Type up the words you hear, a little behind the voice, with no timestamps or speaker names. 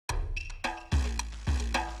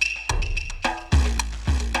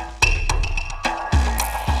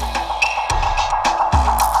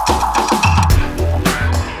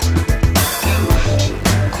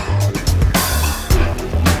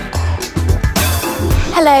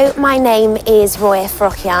Hello, my name is Roya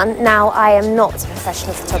Farokhian. Now, I am not a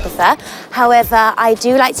professional photographer. However, I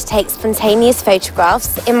do like to take spontaneous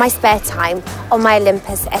photographs in my spare time on my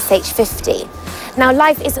Olympus SH50. Now,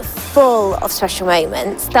 life is full of special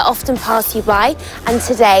moments that often pass you by, and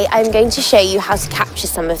today I'm going to show you how to capture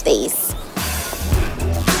some of these.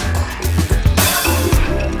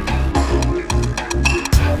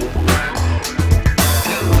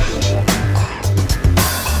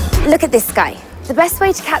 Look at this sky. The best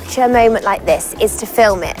way to capture a moment like this is to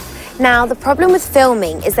film it. Now, the problem with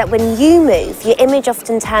filming is that when you move, your image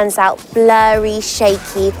often turns out blurry,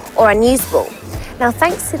 shaky, or unusable. Now,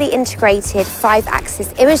 thanks to the integrated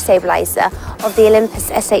 5-axis image stabilizer of the Olympus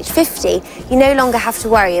SH50, you no longer have to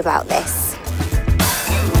worry about this.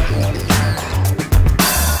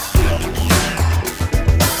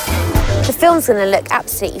 The film's going to look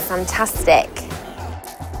absolutely fantastic.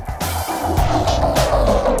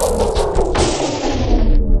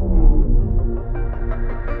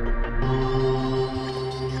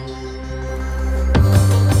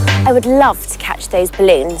 I would love to catch those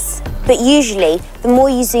balloons, but usually the more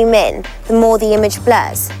you zoom in, the more the image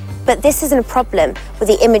blurs. But this isn't a problem with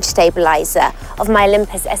the image stabilizer of my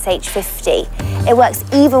Olympus SH50. It works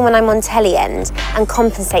even when I'm on tele end and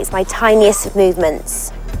compensates my tiniest of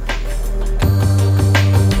movements.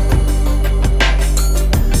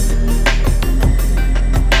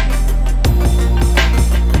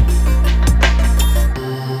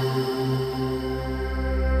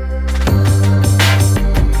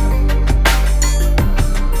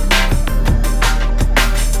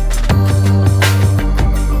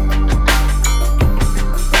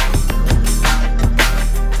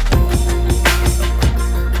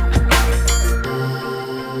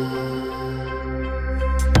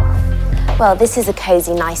 Well, this is a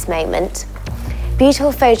cozy, nice moment.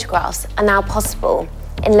 Beautiful photographs are now possible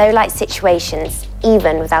in low light situations,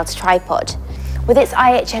 even without a tripod. With its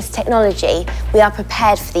IHS technology, we are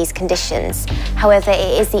prepared for these conditions. However,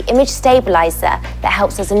 it is the image stabilizer that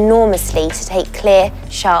helps us enormously to take clear,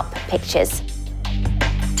 sharp pictures.